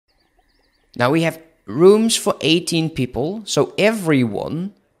Now we have rooms for 18 people. So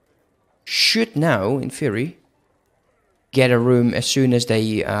everyone should now, in theory, get a room as soon as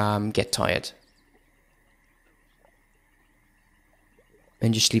they get tired.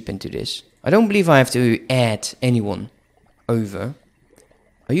 And just sleep into this. I don't believe I have to add anyone over.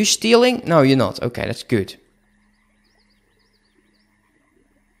 Are you stealing? No, you're not. Okay, that's good.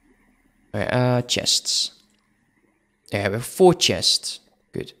 Chests. Yeah, we have 4 chests.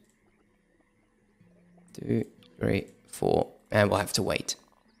 Good. 2, 3, 4. And we'll have to wait.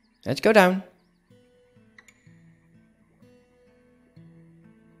 Let's go down.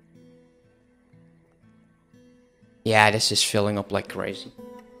 Yeah, this is filling up like crazy.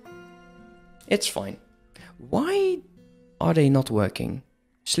 It's fine. Why are they not working?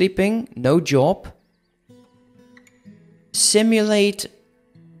 Sleeping, no job. Simulate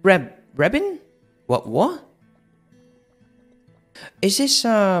Rebin? What? Is this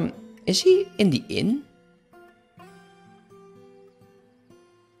is he in the inn?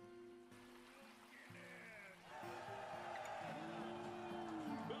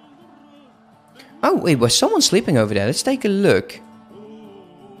 Oh wait, was someone sleeping over there? Let's take a look.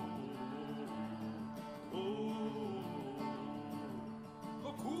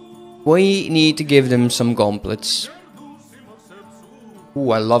 We need to give them some gauntlets.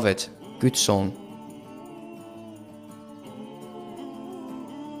 Ooh, I love it. Good song.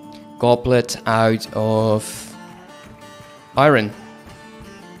 Goblet out of iron.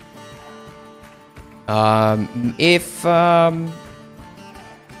 If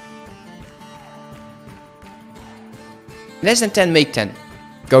less than 10, make 10.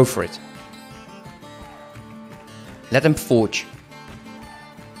 Go for it. Let them forge.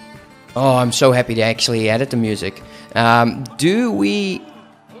 Oh, I'm so happy they actually added the music. Do we...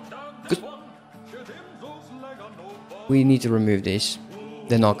 We need to remove these.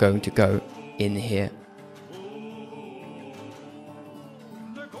 They're not going to go in here.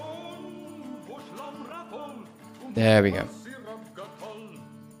 There we go.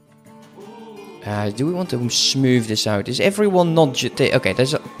 Do we want to smooth this out? Is everyone not... Okay,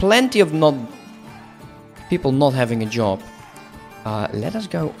 there's plenty of people not having a job. Let us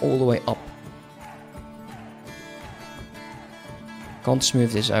go all the way up. Can't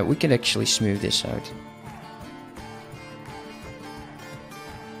smooth this out. We can actually smooth this out.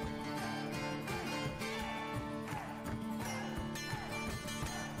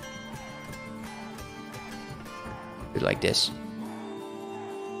 Do it like this.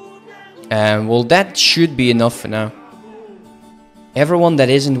 Well, that should be enough for now. Everyone that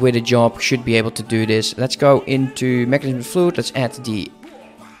isn't with a job should be able to do this. Let's go into mechanism fluid. Let's add the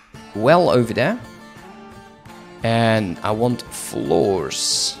well over there. And I want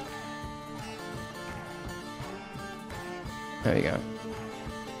floors. There we go.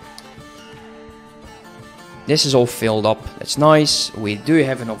 This is all filled up. That's nice. We do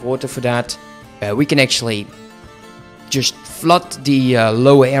have enough water for that. We can actually just flood the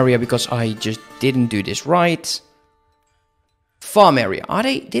lower area because I just didn't do this right. Farm area.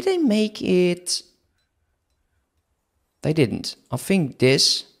 Did they make it? They didn't. I think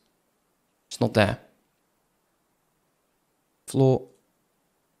this. It's not there. Floor.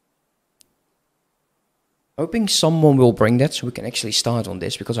 Hoping someone will bring that so we can actually start on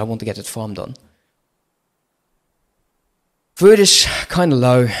this because I want to get that farm done. Food is kind of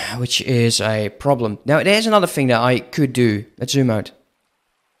low, which is a problem. Now, there's another thing that I could do. Let's zoom out.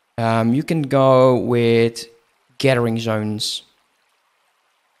 You can go with gathering zones.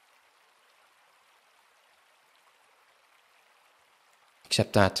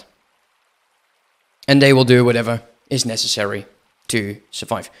 Except that. And they will do whatever is necessary to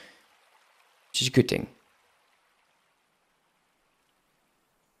survive. Which is a good thing.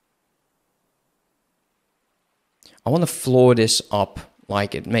 I want to floor this up,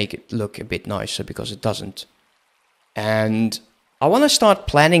 like it, make it look a bit nicer because it doesn't. And I want to start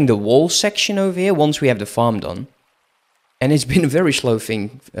planning the wall section over here once we have the farm done. And it's been a very slow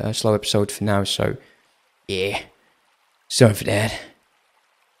slow episode for now, so yeah, sorry for that.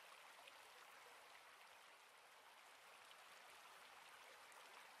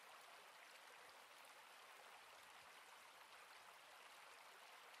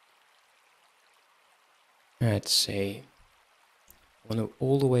 Let's see. I want to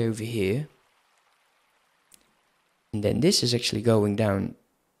all the way over here. And then this is actually going down.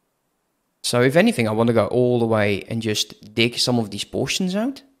 So if anything, I want to go all the way and just dig some of these portions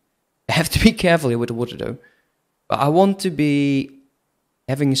out. I have to be careful here with the water though. But I want to be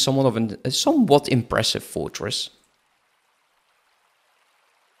having somewhat of a somewhat impressive fortress.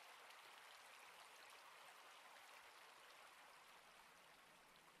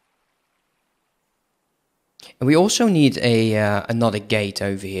 We also need a another gate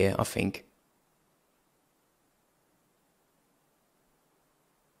over here, I think.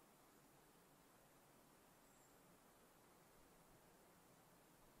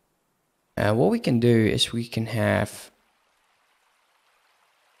 What we can do is we can have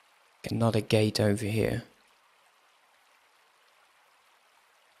another gate over here.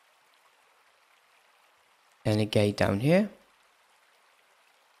 And a gate down here.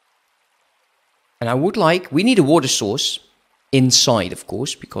 And I would like, we need a water source inside, of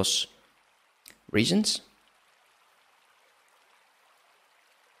course, because reasons.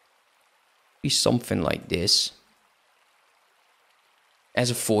 Be something like this. As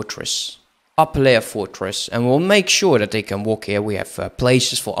a fortress. Upper layer fortress. And we'll make sure that they can walk here. We have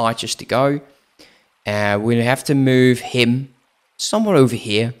places for archers to go. We'll have to move him somewhere over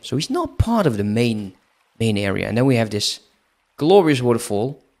here. So he's not part of the main area. And then we have this glorious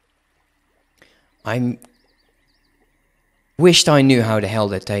waterfall. I wished I knew how the hell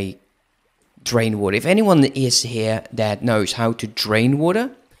that they drain water. If anyone is here that knows how to drain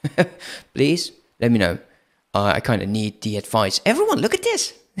water, please let me know. I kind of need the advice. Everyone, look at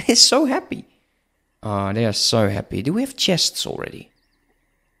this. They're so happy. They are so happy. Do we have chests already?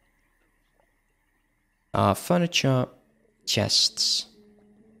 Furniture, chests.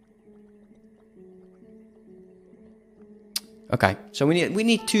 Okay, so we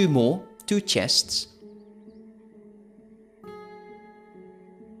need two more. 2 chests.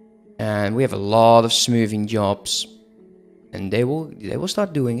 And we have a lot of smoothing jobs. And they will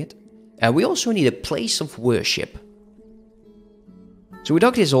start doing it. We also need a place of worship. So we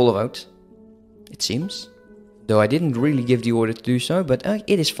dug this all out, it seems. Though I didn't really give the order to do so, but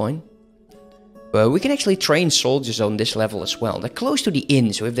it is fine. But we can actually train soldiers on this level as well. They're close to the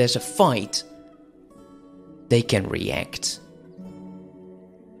inn, so if there's a fight, they can react.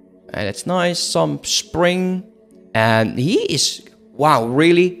 And it's nice, some spring. And he is, wow,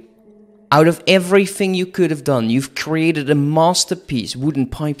 really? Out of everything you could have done, you've created a masterpiece, wooden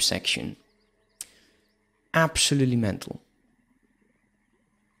pipe section. Absolutely mental.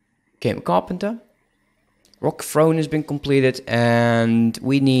 Okay, carpenter. Rock throne has been completed and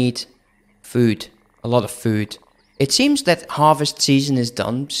we need food, a lot of food. It seems that harvest season is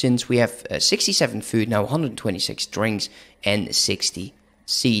done since we have 67 food, now 126 drinks and 60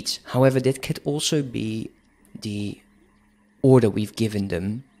 seeds. However, that could also be the order we've given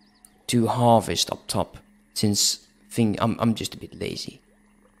them to harvest up top, since I'm just a bit lazy.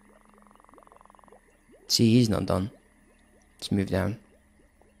 See, he's not done. Let's move down.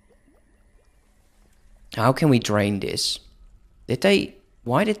 How can we drain this?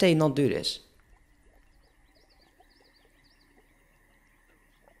 Why did they not do this?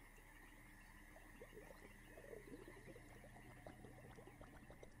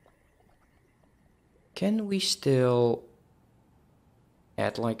 Can we still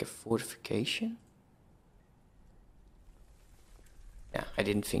add like a fortification? Yeah, I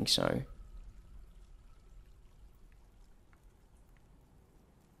didn't think so.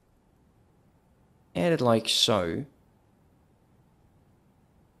 Add it like so.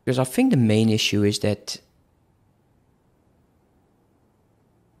 Because I think the main issue is that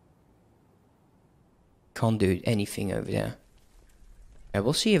can't do anything over there. Yeah,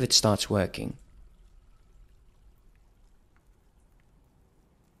 we'll see if it starts working.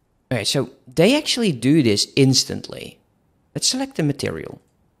 Okay, so they actually do this instantly. Let's select the material.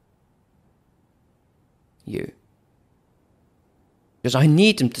 You. Because I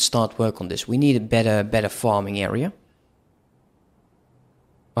need them to start work on this. We need a better farming area.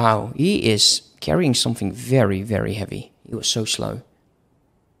 Wow, he is carrying something very, very heavy. He was so slow.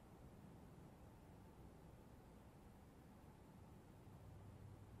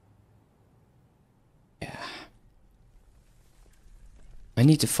 Yeah. I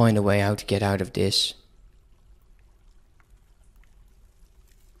need to find a way how to get out of this.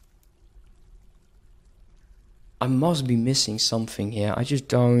 I must be missing something here. I just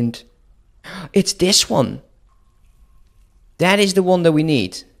don't... It's this one. That is the one that we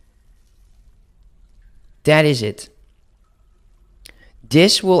need. That is it.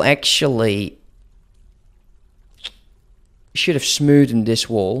 This will actually... should have smoothed this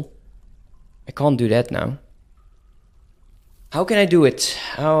wall. I can't do that now. How can I do it?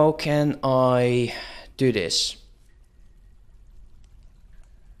 How can I do this?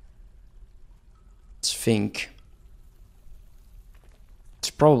 Let's think. It's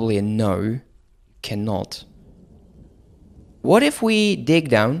probably a no. You cannot. What if we dig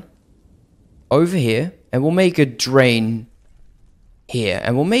down over here and we'll make a drain here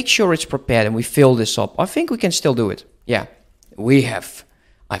and we'll make sure it's prepared and we fill this up. I think we can still do it. Yeah, we have.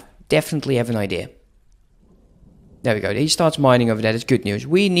 I definitely have an idea. There we go. He starts mining over there. That's good news.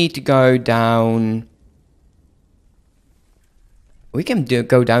 We need to go down. We can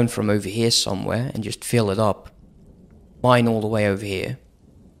go down from over here somewhere and just fill it up. Mine all the way over here.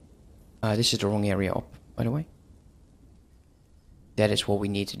 This is the wrong area up, by the way. That is what we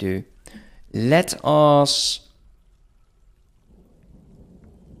need to do. Let us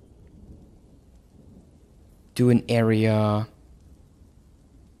do an area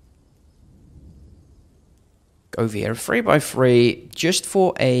over here, 3x3, just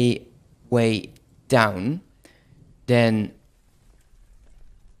for a way down. Then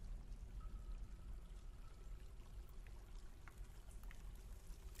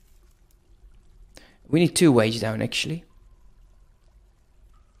we need 2 ways down, actually.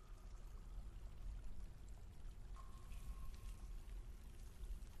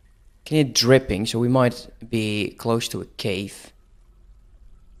 Can hear dripping, so we might be close to a cave.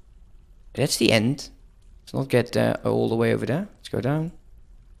 That's the end. Let's not get all the way over there. Let's go down.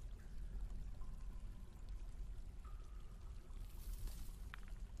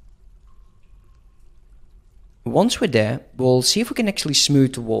 Once we're there, we'll see if we can actually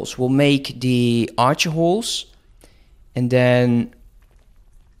smooth the walls. We'll make the archer holes. And then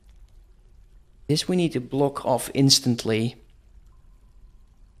this we need to block off instantly.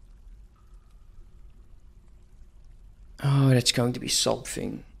 Oh, that's going to be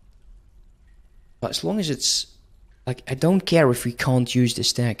something. But as long as it's... like, I don't care if we can't use the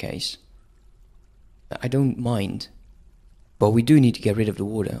staircase. I don't mind. But we do need to get rid of the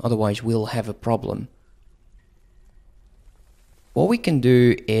water. Otherwise, we'll have a problem. What we can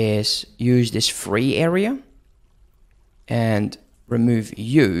do is use this free area and remove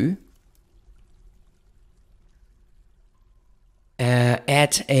you.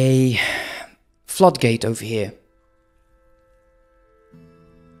 Add a floodgate over here.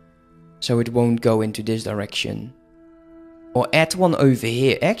 So it won't go into this direction. Or add one over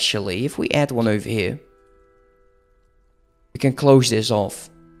here. Actually, if we add one over here, we can close this off.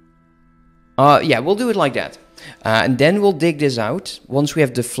 Yeah, we'll do it like that. And then we'll dig this out. Once we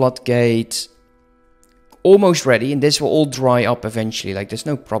have the floodgate almost ready. And this will all dry up eventually. Like, there's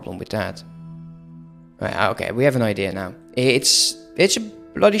no problem with that. Okay, we have an idea now. It's a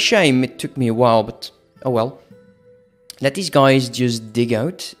bloody shame. It took me a while, but oh well. Let these guys just dig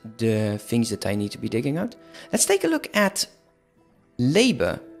out the things that I need to be digging out. Let's take a look at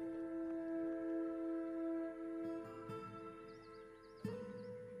labor.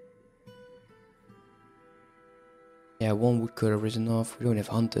 Yeah, 1 woodcutter is enough. We don't have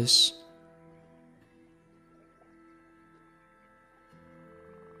hunters.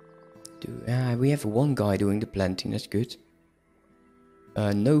 We have 1 guy doing the planting. That's good.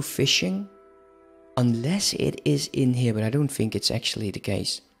 No fishing. Unless it is in here, but I don't think it's actually the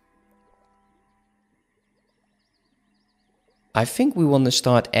case. I think we want to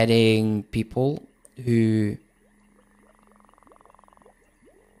start adding people who...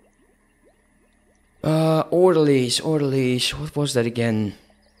 orderlies. What was that again?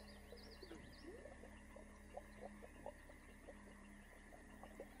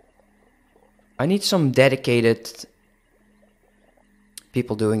 I need some dedicated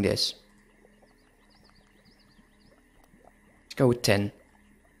people doing this. Let's go with 10.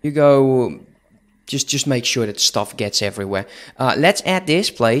 You go... Just make sure that stuff gets everywhere. Let's add this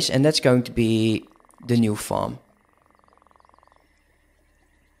place, and that's going to be the new farm.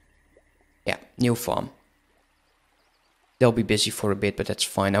 Yeah, new farm. They'll be busy for a bit, but that's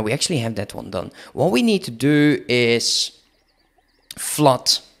fine. Now we actually have that one done. What we need to do is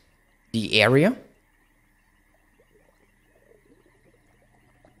flood the area.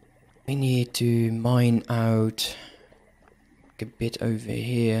 We need to mine out a bit over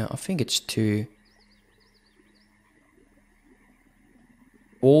here. I think it's 2.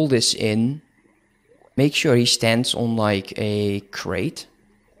 Wall this in. Make sure he stands on like a crate.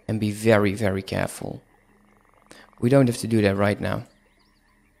 And be very, very careful. We don't have to do that right now.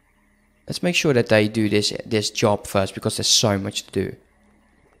 Let's make sure that they do this job first, because there's so much to do.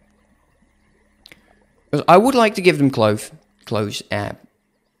 Because I would like to give them clothes.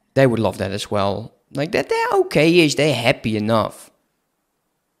 They would love that as well. Like that, they're okay-ish. They're happy enough.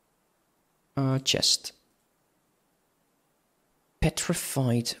 Chest.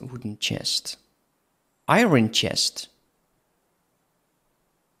 Petrified wooden chest. Iron chest.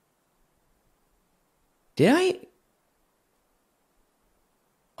 Did I?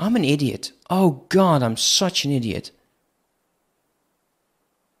 I'm an idiot. Oh god, I'm such an idiot.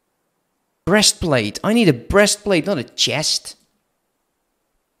 Breastplate. I need a breastplate, not a chest.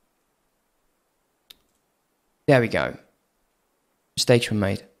 There we go. Mistakes were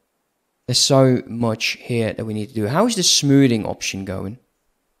made. There's so much here that we need to do. How is the smoothing option going?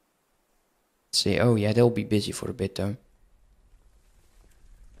 Let's see. Oh yeah, they'll be busy for a bit though.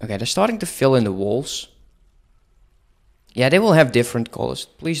 Okay, they're starting to fill in the walls. Yeah, they will have different colors.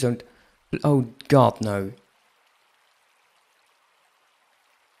 Please don't... Oh god, no.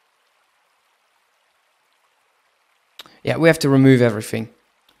 Yeah, we have to remove everything.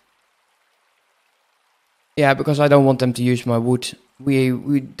 Yeah, because I don't want them to use my wood.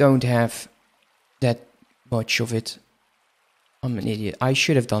 We don't have that much of it. I'm an idiot. I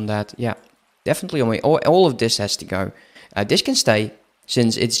should have done that. Yeah, definitely on my... All of this has to go. This can stay,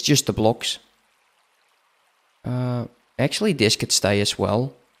 since it's just the blocks. Actually, this could stay as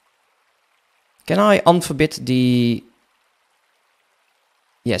well. Can I unforbid the...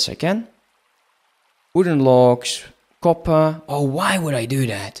 Yes, I can. Wooden logs, copper. Oh, why would I do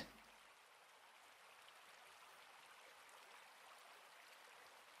that?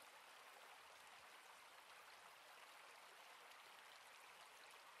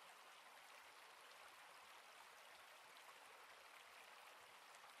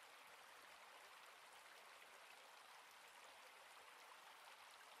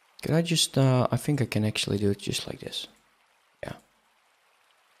 Can I just... I think I can actually do it just like this. Yeah.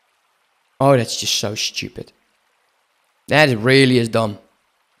 Oh, that's just so stupid. That really is dumb.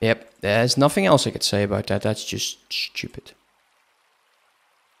 Yep, there's nothing else I could say about that. That's just stupid.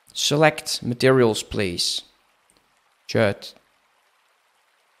 Select materials, please. Shirt.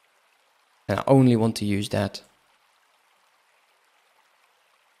 And I only want to use that.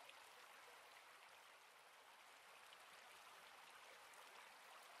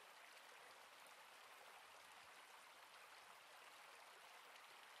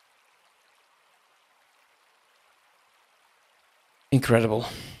 Incredible.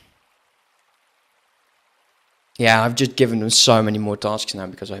 Yeah, I've just given them so many more tasks now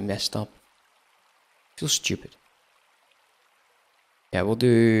because I messed up. Feels stupid. Yeah, we'll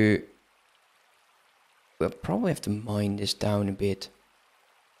do... We'll probably have to mine this down a bit.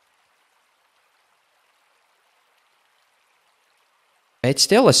 It's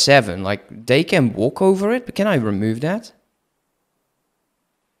still a 7, like, they can walk over it, but can I remove that?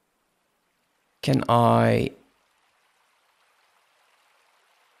 Can I...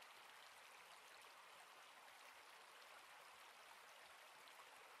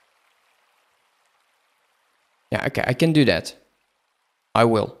 Yeah, okay, I can do that. I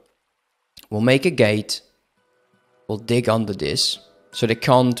will. We'll make a gate. We'll dig under this, so they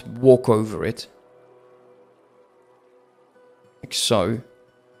can't walk over it. Like so.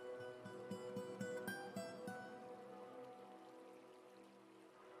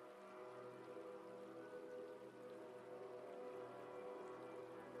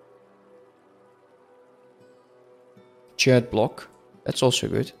 Shared block. That's also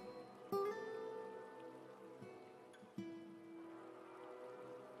good.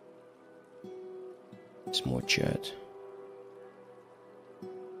 It's more shared.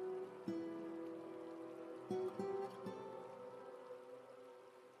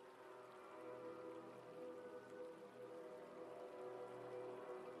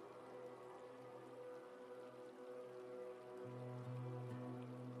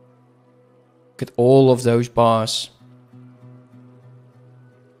 Look at all of those bars.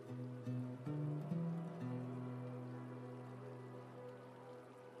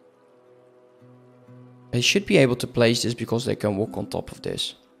 They should be able to place this because they can walk on top of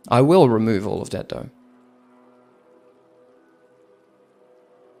this. I will remove all of that though.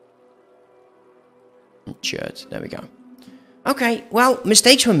 Shirt, there we go. Okay, well,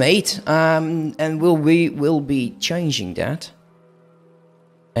 mistakes were made, and we will be changing that.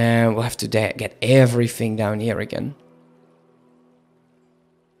 And we'll have to get everything down here again.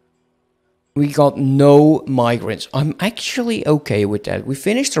 We got no migrants. I'm actually okay with that. We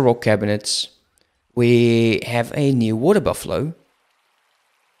finished the rock cabinets. We have a new water buffalo.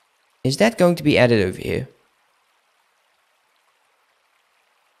 Is that going to be added over here?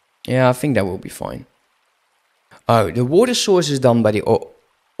 Yeah, I think that will be fine. Oh, the water source is done by the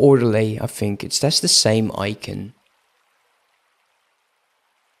orderly, I think. That's the same icon.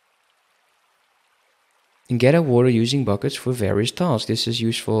 And get a water using buckets for various tasks. This is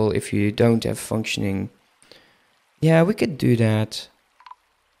useful if you don't have functioning. Yeah, we could do that.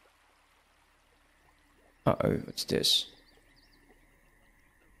 Uh-oh, what's this?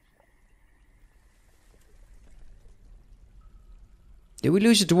 Did we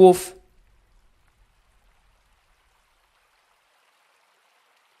lose a dwarf?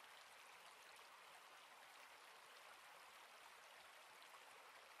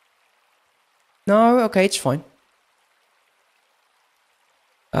 No, okay, it's fine.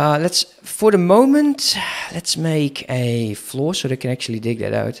 For the moment, let's make a floor so they can actually dig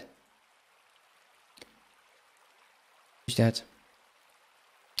that out. Use that.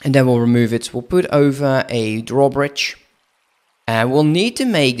 And then we'll remove it. We'll put over a drawbridge. And we'll need to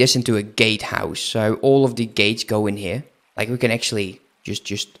make this into a gatehouse. So all of the gates go in here. Like we can actually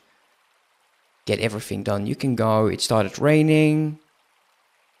just get everything done. You can go. It started raining.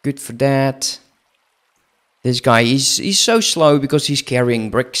 Good for that. This guy, he's so slow because he's carrying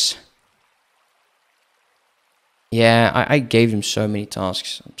bricks. Yeah, I gave him so many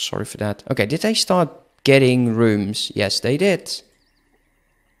tasks. I'm sorry for that. Okay, did they start getting rooms? Yes, they did.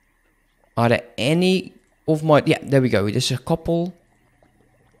 Are there any of my... Yeah, there we go. There's a couple.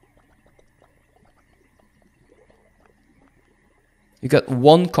 You got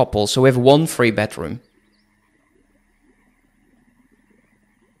one couple, so we have one free bedroom.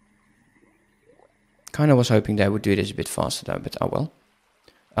 Kind of was hoping they would do this a bit faster though, but oh well.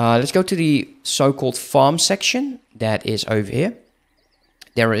 Let's go to the so-called farm section. That is over here.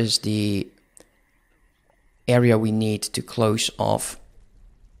 There is the area we need to close off.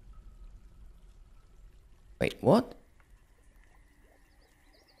 Wait, what?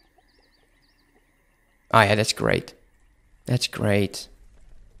 Ah, yeah, that's great. That's great.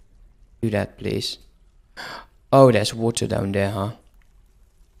 Do that, please. Oh, there's water down there, huh?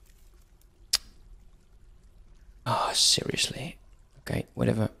 Oh, seriously. Okay,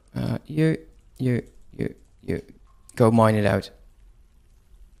 whatever. You. Go mine it out.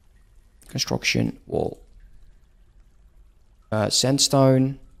 Construction wall.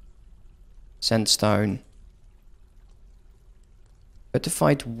 Sandstone. Sandstone.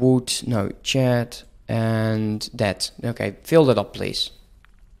 Certified wood. No, chat. And that. Okay, fill that up, please.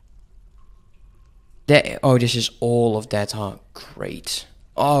 There. Oh, this is all of that, huh? Great.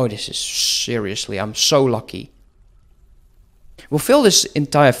 Oh, this is seriously. I'm so lucky. We'll fill this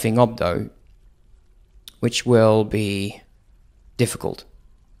entire thing up though, which will be difficult.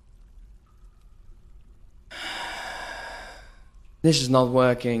 This is not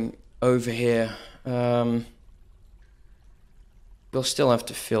working over here. We'll still have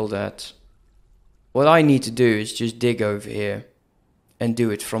to fill that. What I need to do is just dig over here and do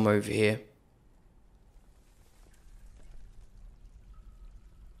it from over here.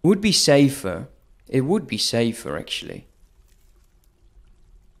 Would be safer. It would be safer actually.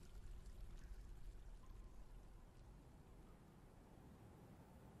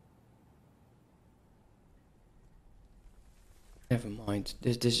 Never mind.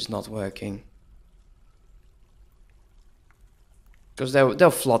 This is not working. Because they'll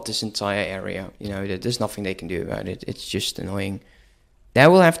flood this entire area. You know, there's nothing they can do about it. It's just annoying.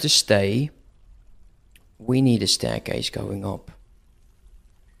 That will have to stay. We need a staircase going up.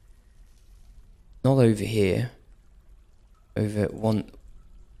 Not over here. Over one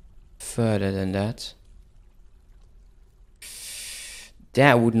further than that.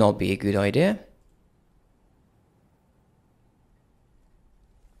 That would not be a good idea.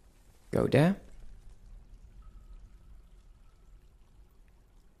 Go there.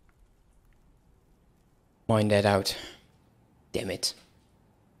 Mine that out. Damn it.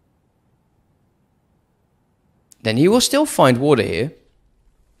 Then you will still find water here.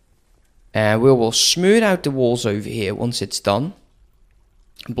 And we will smooth out the walls over here once it's done.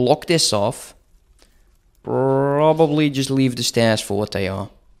 Block this off. Probably just leave the stairs for what they are.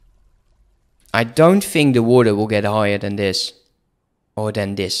 I don't think the water will get higher than this. Or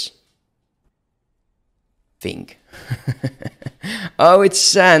than this. Think. Oh, it's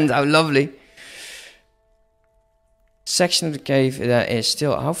sand. How lovely. Section of the cave that is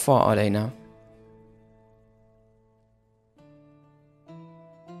still... How far are they now?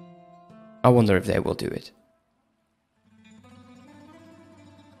 I wonder if they will do it.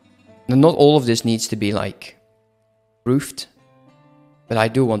 Now, not all of this needs to be like roofed. But I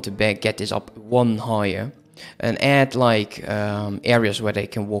do want to get this up one higher. And add like areas where they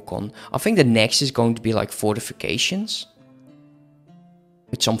can walk on. I think the next is going to be like fortifications.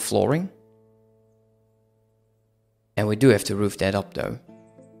 With some flooring. And we do have to roof that up though.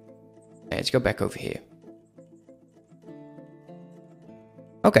 Okay, let's go back over here.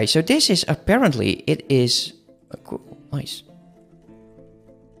 Okay, so this is apparently, it is... cool, nice.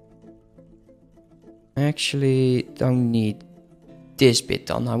 Actually, don't need this bit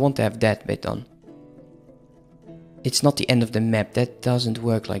done. I want to have that bit done. It's not the end of the map. That doesn't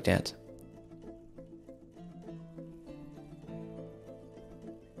work like that.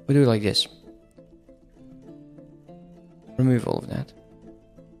 We'll do it like this. Remove all of that.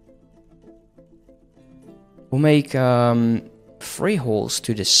 We'll make 3 holes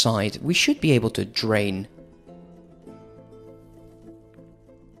to the side. We should be able to drain.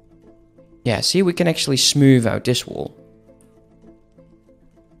 Yeah, see, we can actually smooth out this wall.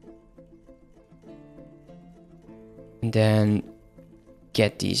 And then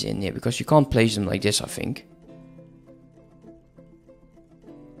get these in here, because you can't place them like this, I think.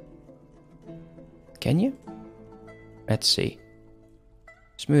 Can you? Let's see.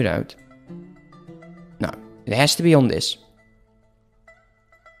 Smooth out. No, it has to be on this.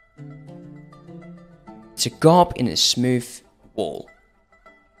 It's a gap in a smooth wall.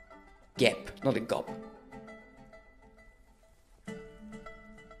 Gap, not a gap.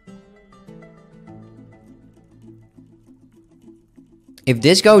 If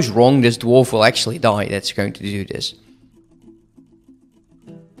this goes wrong, this dwarf will actually die. That's going to do this.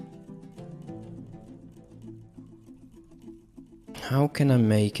 How can I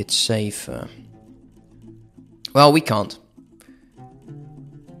make it safer? Well, we can't.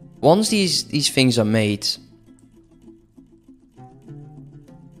 Once these things are made,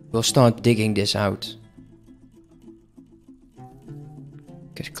 we'll start digging this out.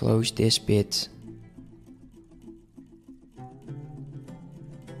 Get close this bit.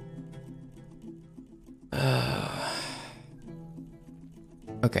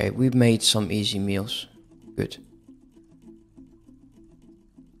 Okay, we've made some easy meals. Good.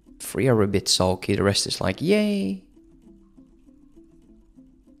 3 are a bit sulky, the rest is like, yay!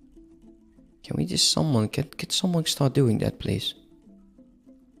 Can we just get someone start doing that, please?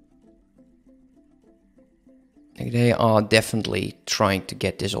 Like, they are definitely trying to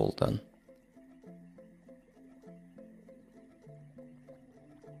get this all done.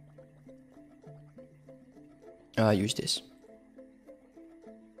 Use this.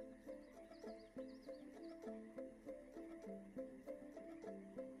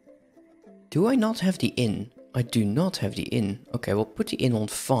 Do I not have the inn? I do not have the inn. Okay, we'll put the inn on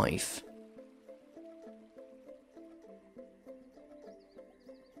 5.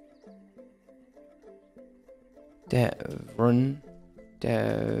 Devon.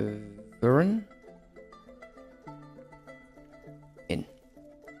 Inn.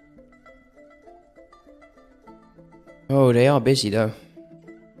 Oh, they are busy though.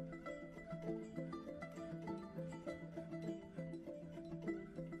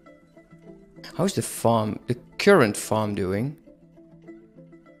 How's the farm, the current farm doing?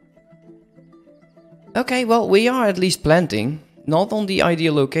 Okay, well, we are at least planting. Not on the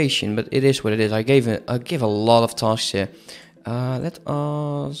ideal location, but it is what it is. I give a lot of tasks here. Let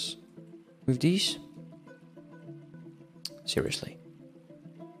us move these. Seriously.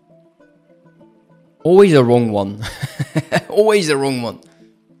 Always the wrong one. Always the wrong one.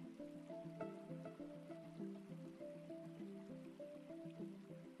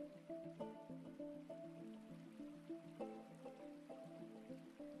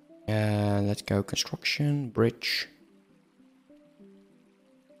 Let's go construction, bridge.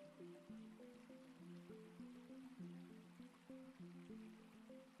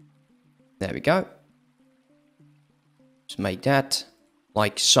 There we go. Just make that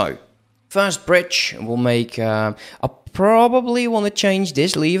like so. First bridge, we'll make, I probably want to change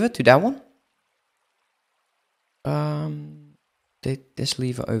this lever to that one. This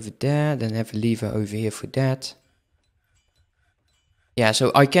lever over there, then have a lever over here for that. Yeah,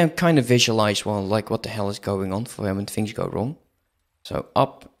 so I can kind of visualize, well, like what the hell is going on for when things go wrong. So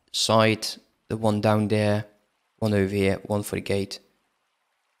up, side, the one down there, one over here, one for the gate.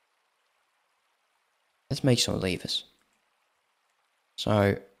 Let's make some levers.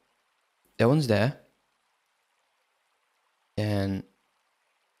 So that one's there. Then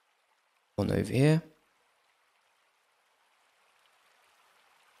one over here.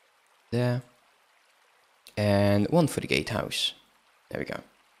 There. And one for the gatehouse. There we go.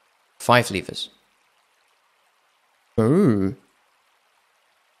 5 levers. Oh.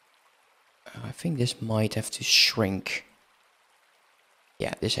 I think this might have to shrink.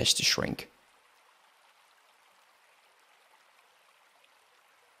 Yeah, this has to shrink.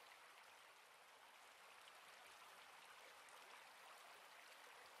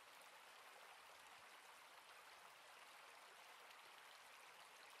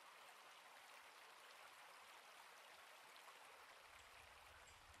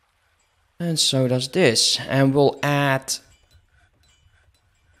 And so does this. And we'll add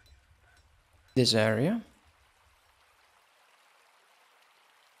this area.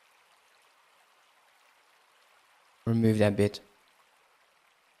 Remove that bit.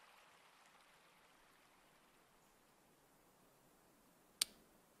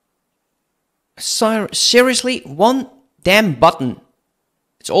 Seriously, one damn button.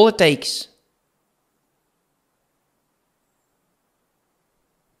 It's all it takes.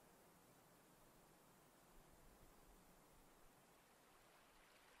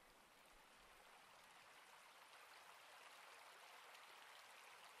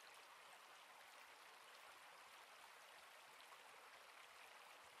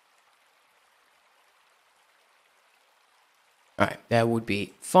 Alright, that would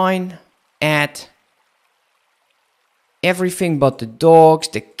be fine. Add everything but the dogs,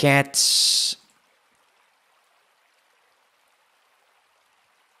 the cats.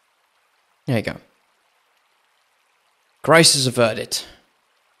 There you go. Crisis averted.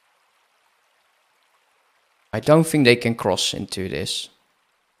 I don't think they can cross into this.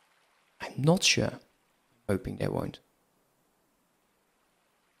 I'm not sure. Hoping they won't.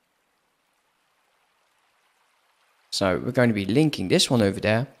 So we're going to be linking this one over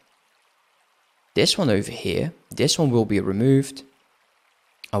there. This one over here. This one will be removed.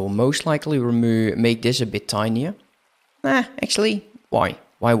 I will most likely make this a bit tinier. Actually, why?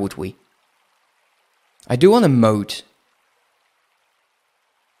 Why would we? I do want a moat.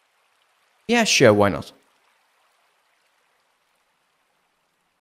 Yeah, sure, why not?